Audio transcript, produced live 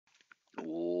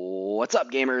What's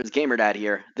up, gamers? GamerDad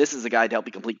here. This is a guide to help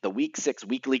you complete the Week 6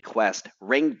 weekly quest,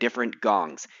 Ring Different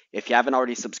Gongs. If you haven't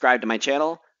already subscribed to my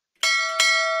channel,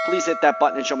 please hit that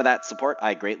button and show me that support.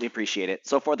 I greatly appreciate it.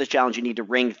 So for this challenge, you need to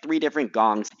ring 3 different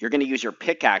gongs. You're going to use your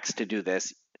pickaxe to do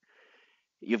this.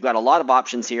 You've got a lot of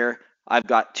options here. I've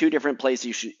got 2 different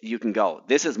places you can go.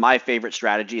 This is my favorite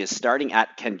strategy, is starting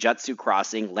at Kenjutsu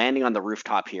Crossing, landing on the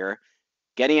rooftop here,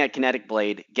 getting a kinetic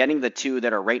blade, getting the 2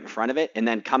 that are right in front of it, and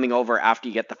then coming over after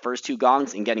you get the first 2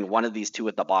 gongs and getting one of these 2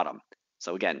 at the bottom.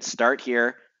 So again, start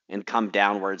here and come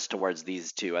downwards towards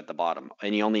these 2 at the bottom,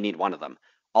 and you only need one of them.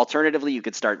 Alternatively, you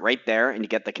could start right there and you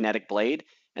get the kinetic blade,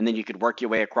 and then you could work your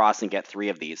way across and get 3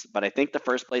 of these. But I think the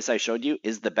first place I showed you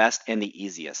is the best and the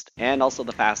easiest, and also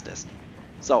the fastest.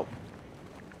 So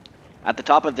at the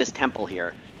top of this temple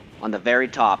here, on the very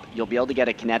top, you'll be able to get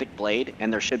a kinetic blade,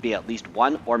 and there should be at least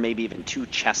 1 or maybe even 2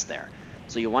 chests there.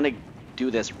 So you want to do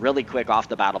this really quick off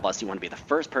the battle bus. You want to be the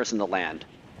first person to land.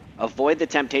 Avoid the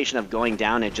temptation of going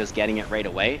down and just getting it right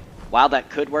away. While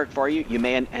that could work for you, you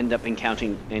may end up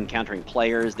encountering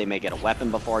players. They may get a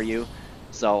weapon before you.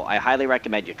 So I highly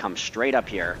recommend you come straight up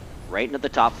here, right into the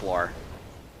top floor.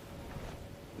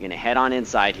 You're going to head on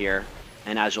inside here,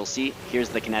 and as you'll see, here's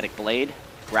the kinetic blade.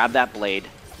 Grab that blade.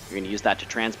 You're going to use that to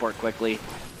transport quickly.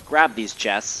 Grab these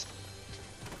chests.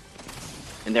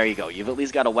 And there you go. You've at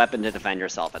least got a weapon to defend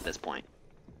yourself at this point.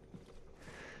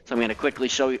 So I'm going to quickly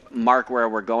mark where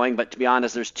we're going. But to be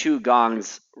honest, there's 2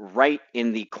 gongs right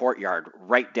in the courtyard,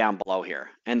 right down below here.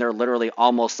 And they're literally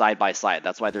almost side by side.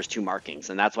 That's why there's 2 markings.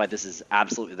 And that's why this is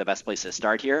absolutely the best place to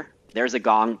start here. There's a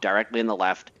gong directly in the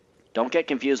left. Don't get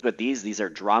confused with these. These are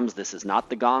drums. This is not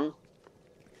the gong.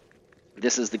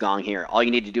 This is the gong here. All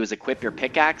you need to do is equip your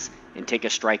pickaxe and take a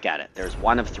strike at it. There's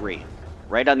 1 of 3.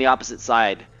 Right on the opposite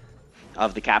side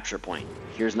of the capture point.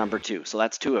 Here's number 2. So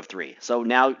that's 2 of 3. So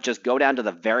now just go down to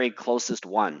the very closest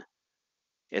one.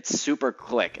 It's super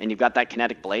quick. And you've got that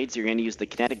kinetic blade. So you're going to use the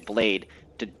kinetic blade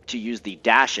to use the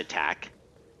dash attack.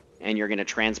 And you're going to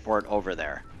transport over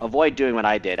there. Avoid doing what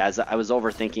I did, as I was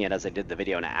overthinking it as I did the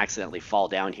video, and I accidentally fall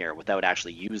down here without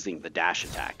actually using the dash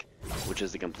attack, which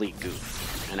is a complete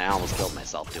goof. And I almost killed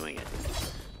myself doing it.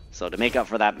 So to make up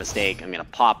for that mistake, I'm going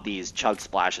to pop these chug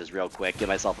splashes real quick, give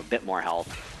myself a bit more health.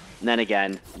 And then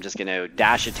again, I'm just going to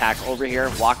dash attack over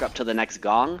here, walk up to the next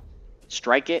gong,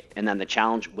 strike it, and then the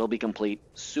challenge will be complete.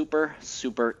 Super,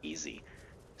 super easy.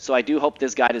 So I do hope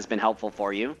this guide has been helpful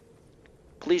for you.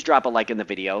 Please drop a like in the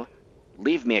video,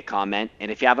 leave me a comment, and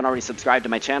if you haven't already subscribed to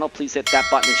my channel, please hit that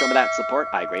button and show me that support.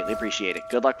 I greatly appreciate it.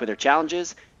 Good luck with your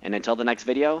challenges, and until the next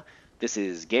video, this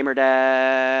is GamerDad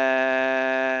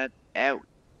out.